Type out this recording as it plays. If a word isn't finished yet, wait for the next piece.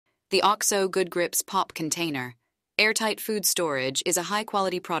The OXO Good Grips Pop Container. Airtight food storage is a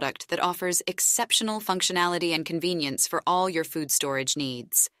high-quality product that offers exceptional functionality and convenience for all your food storage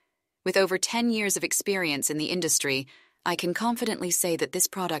needs. With over 10 years of experience in the industry, I can confidently say that this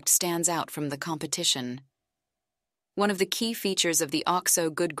product stands out from the competition. One of the key features of the OXO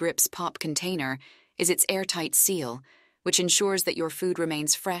Good Grips Pop Container is its airtight seal, which ensures that your food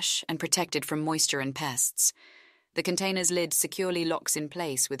remains fresh and protected from moisture and pests. The container's lid securely locks in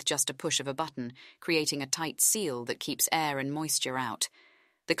place with just a push of a button, creating a tight seal that keeps air and moisture out.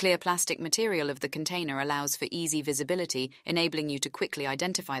 The clear plastic material of the container allows for easy visibility, enabling you to quickly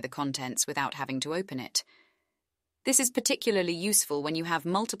identify the contents without having to open it. This is particularly useful when you have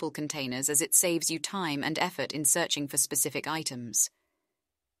multiple containers, as it saves you time and effort in searching for specific items.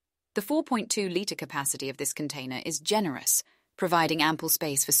 The 4.2-litre capacity of this container is generous, providing ample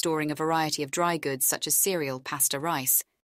space for storing a variety of dry goods such as cereal, pasta, rice.